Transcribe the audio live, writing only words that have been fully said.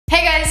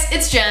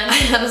it's Jen.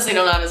 I honestly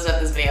don't know how to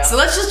start this video, so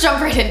let's just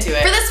jump right into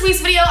it. For this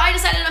week's video, I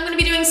decided I'm gonna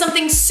be doing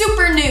something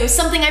super new,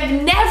 something I've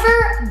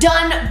never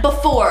done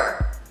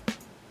before.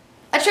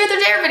 A truth or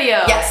dare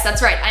video. Yes,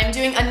 that's right. I'm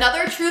doing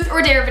another truth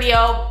or dare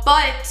video,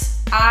 but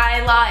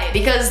I lied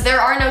because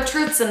there are no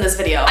truths in this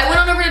video. I went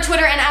on over to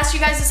Twitter and asked you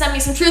guys to send me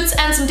some truths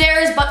and some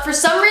dares, but for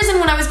some reason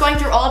when I was going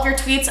through all of your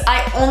tweets,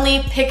 I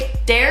only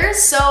picked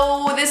dares,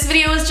 so this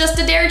video is just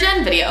a Dare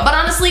Jen video. But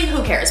honestly,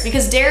 who cares?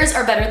 Because dares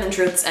are better than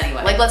truths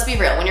anyway. Like, let's be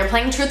real, when you're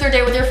playing truth or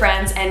dare with your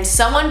friends and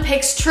someone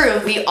picks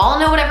truth, we all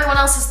know what everyone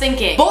else is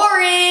thinking.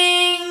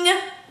 Boring!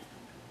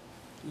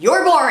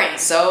 You're boring.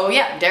 So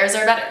yeah, dares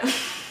are better.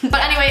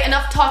 But anyway,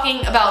 enough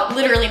talking about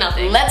literally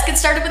nothing. Let's get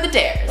started with the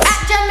dares.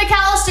 At Jenn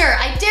McAllister,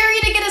 I dare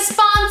you to get a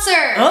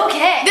sponsor.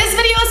 Okay. This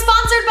video is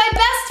sponsored by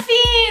Best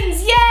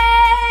Fiends.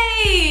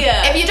 Yay!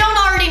 If you don't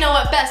already know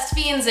what Best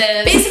Fiends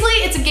is, basically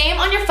it's a game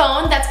on your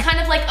phone that's kind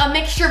of like a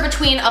mixture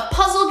between a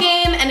puzzle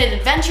game and an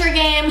adventure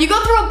game. You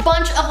go through a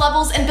bunch of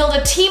levels and build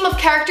a team of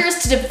characters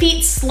to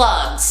defeat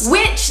slugs.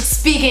 Which,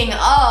 speaking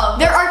of,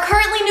 there are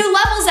currently new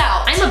levels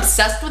out. I'm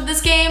obsessed with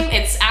this game.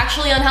 It's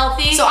actually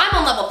unhealthy, so I'm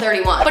on level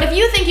 31. But if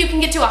you think you can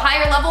get to a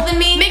higher level than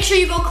me, make sure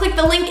you go click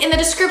the link in the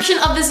description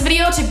of this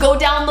video to go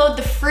download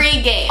the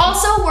free game.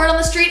 Also, word on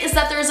the street is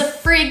that there is a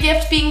free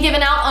gift being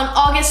given out on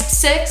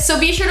August 6th, so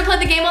be sure to play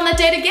the game on that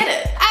day to get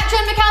it. At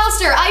Jenn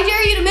McAllister, I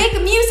dare you to make a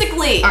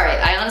Musical.ly. Alright,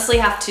 I honestly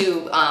have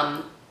to,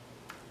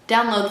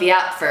 download the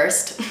app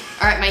first.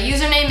 Alright, my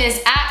username is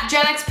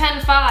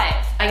 @JenXPen5.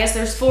 I guess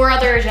there's 4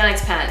 other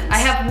JenXPens. I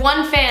have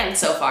 1 fan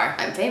so far.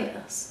 I'm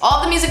famous.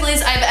 All the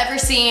Musical.lys I've ever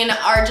seen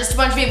are just a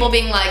bunch of people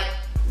being like,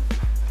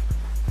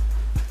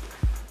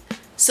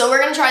 so we're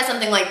gonna try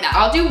something like that.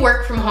 I'll do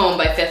Work From Home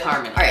by Fifth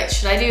Harmony. All right,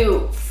 should I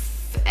do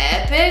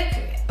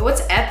Epic?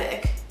 What's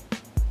Epic?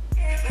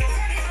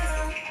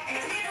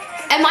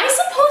 Am I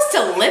supposed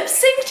to lip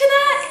sync to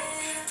that?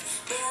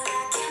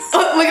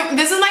 Oh, wait,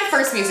 this is my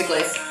first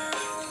Musical.ly.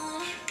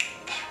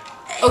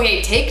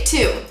 Okay, take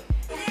 2.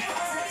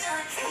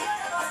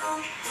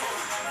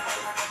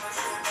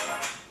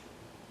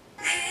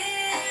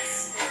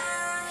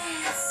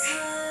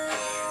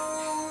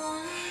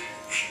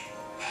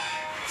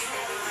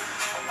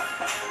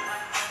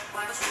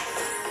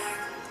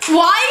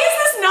 Why is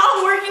this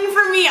not working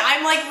for me?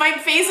 I'm like, my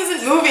face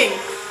isn't moving.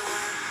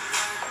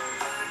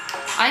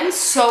 I'm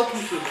so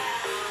confused.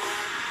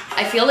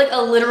 I feel like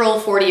a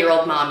literal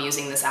 40-year-old mom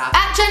using this app.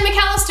 At Jenn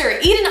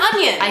McAllister, eat an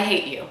onion. I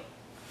hate you.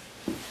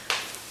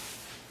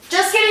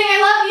 Just kidding, I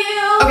love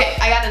you. Okay,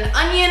 I got an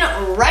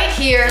onion right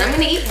here. I'm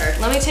gonna eat her.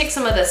 Let me take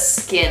some of the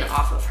skin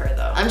off of her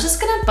though. I'm just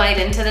gonna bite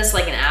into this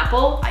like an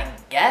apple, I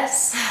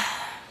guess.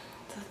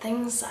 The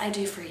things I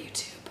do for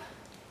YouTube.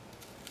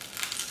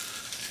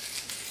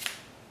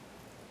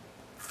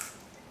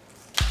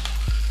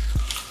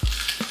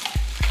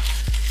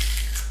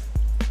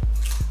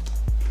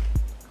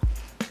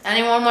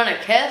 Anyone want a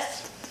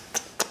kiss?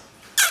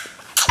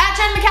 At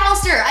Jenn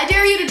McAllister, I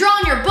dare you to draw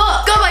in your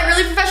book. Go buy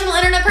Really Professional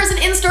Internet Person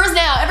in stores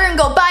now. Everyone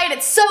go buy it.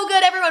 It's so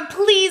good. Everyone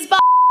please buy.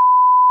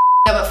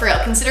 No, but for real,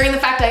 considering the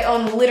fact I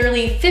own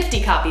literally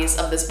 50 copies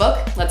of this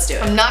book, let's do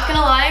it. I'm not gonna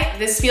lie,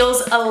 this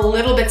feels a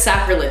little bit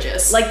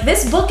sacrilegious. Like,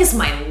 this book is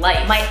my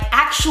life. My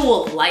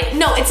actual life.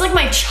 No, it's like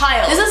my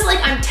child. This is like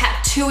I'm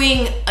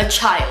tattooing a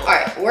child. All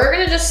right, we're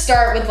gonna just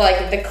start with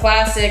like the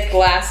classic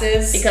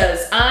glasses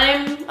because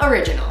I'm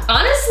original.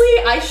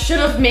 Honestly, I should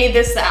have made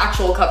this the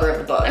actual cover of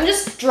the book. I'm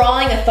just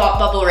drawing a thought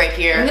bubble right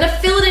here. I'm gonna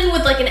fill it in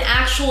with like an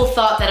actual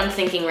thought that I'm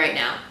thinking right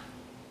now.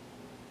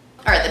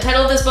 All right, the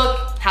title of this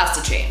book has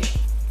to change.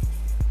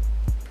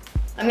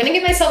 I'm gonna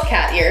give myself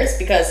cat ears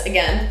because,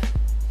 again,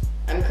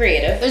 I'm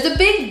creative. There's a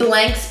big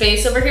blank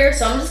space over here,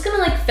 so I'm just gonna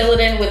like fill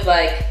it in with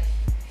like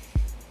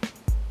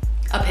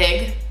a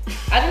pig.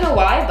 I don't know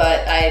why,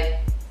 but I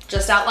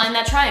just outlined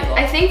that triangle.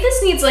 I think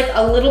this needs like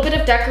a little bit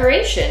of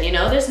decoration, you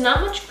know? There's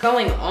not much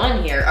going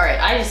on here. All right,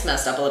 I just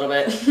messed up a little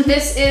bit.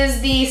 This is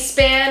the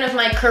span of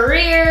my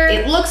career.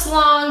 It looks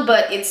long,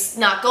 but it's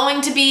not going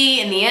to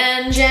be in the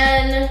end.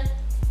 Jen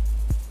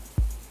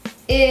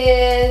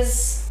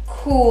is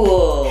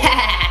cool.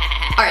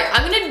 All right,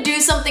 I'm gonna do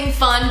something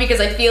fun because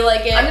I feel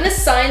like it. I'm gonna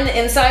sign the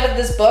inside of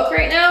this book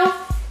right now.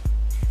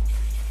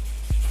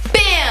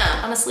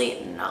 Bam!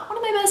 Honestly, not one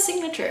of my best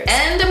signatures.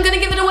 And I'm gonna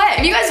give it away.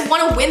 If you guys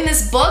wanna win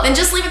this book, then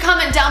just leave a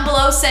comment down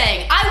below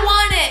saying, I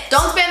want it!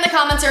 Don't spam the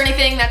comments or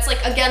anything, that's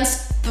like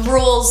against the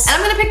rules. And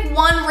I'm gonna pick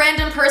one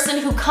random person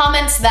who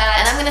comments that,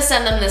 and I'm gonna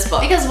send them this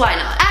book. Because why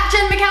not? At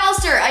Jenn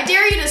McAllister, I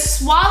dare you to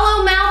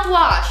swallow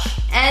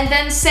mouthwash and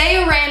then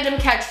say a random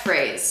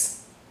catchphrase.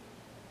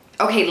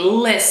 Okay,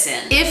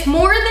 listen. If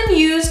more than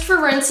used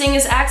for rinsing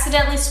is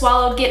accidentally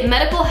swallowed, get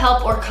medical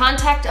help or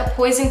contact a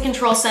poison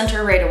control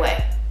center right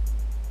away.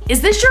 Is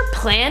this your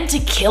plan to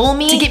kill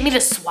me? To get me to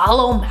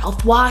swallow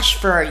mouthwash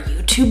for a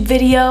YouTube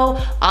video?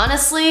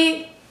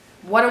 Honestly,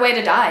 what a way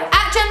to die.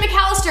 At Jenn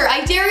McAllister,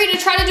 I dare you to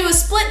try to do a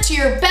split to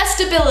your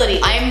best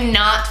ability. I am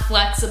not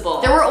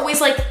flexible. There were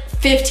always like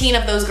 15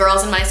 of those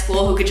girls in my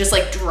school who could just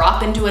like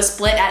drop into a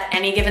split at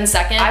any given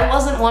second. I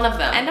wasn't one of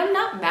them, and I'm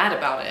not mad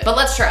about it. But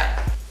let's try.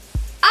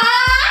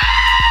 Ah!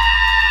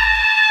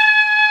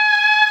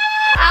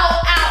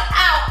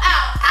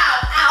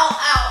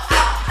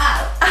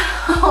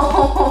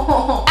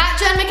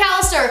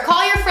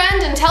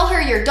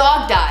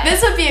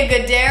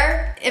 good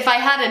dare if I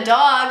had a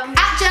dog.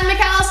 At Jenn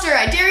McAllister,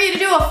 I dare you to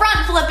do a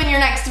front flip in your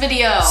next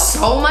video.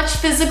 So much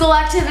physical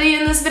activity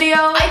in this video.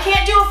 I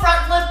can't do a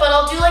front flip, but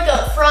I'll do like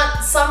a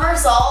front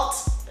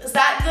somersault. Is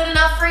that good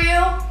enough for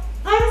you?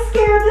 I'm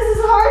scared, this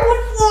is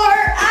hardwood floor,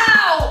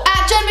 ow!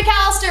 At Jenn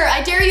McAllister,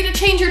 I dare you to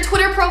change your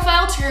Twitter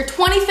profile to your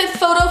 25th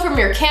photo from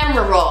your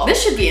camera roll.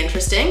 This should be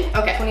interesting.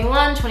 Okay,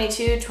 21,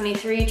 22,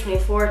 23,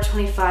 24,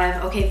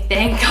 25. Okay,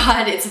 thank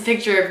God it's a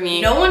picture of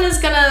me. No one is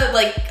gonna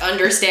like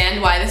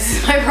understand why this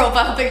is my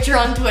profile picture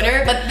on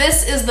Twitter, but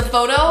this is the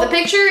photo. The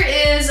picture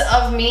is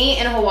of me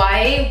in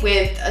Hawaii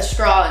with a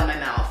straw in my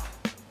mouth.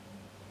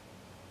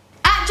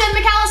 Jenn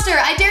McAllister,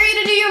 I dare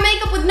you to do your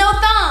makeup with no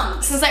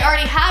thumbs. Since I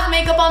already have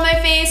makeup on my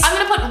face, I'm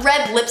gonna put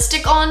red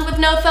lipstick on with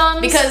no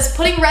thumbs because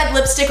putting red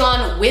lipstick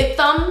on with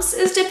thumbs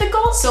is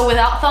difficult. So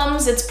without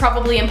thumbs, it's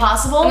probably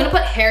impossible. I'm gonna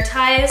put hair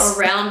ties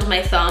around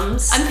my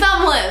thumbs. I'm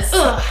thumbless.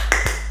 Ugh.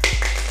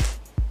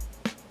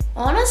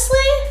 Honestly,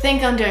 I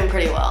think I'm doing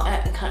pretty well.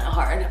 Kind of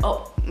hard.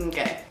 Oh,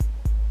 okay.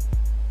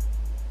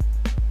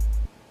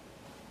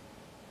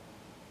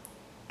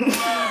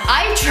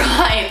 I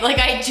tried, like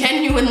I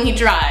genuinely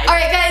tried. All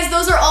right guys,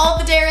 those are all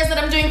the dares that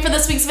I'm doing for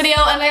this week's video,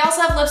 and I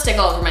also have lipstick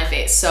all over my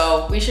face,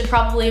 so we should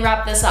probably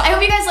wrap this up. I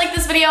hope you guys liked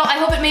this video, I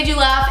hope it made you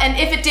laugh, and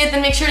if it did,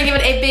 then make sure to give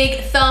it a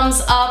big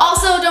thumbs up.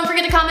 Also, don't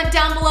forget to comment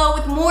down below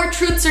with more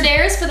truths or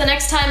dares for the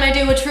next time I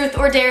do a truth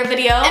or dare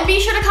video. And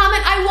be sure to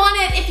comment I want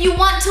it if you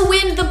want to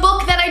win the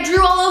book that I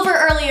drew all over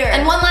earlier.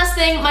 And one last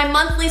thing, my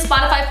monthly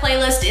Spotify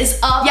playlist is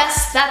up.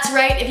 Yes, that's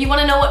right, if you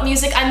want to know what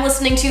music I'm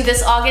listening to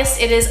this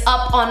August, it is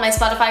up on my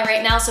Spotify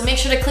right now, so make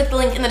sure to click the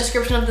link in the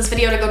description of this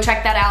video to go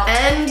check that out.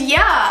 And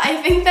yeah,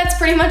 I think that's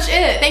pretty much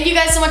it. Thank you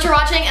guys so much for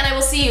watching, and I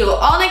will see you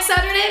all next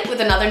Saturday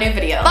with another new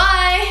video.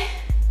 Bye!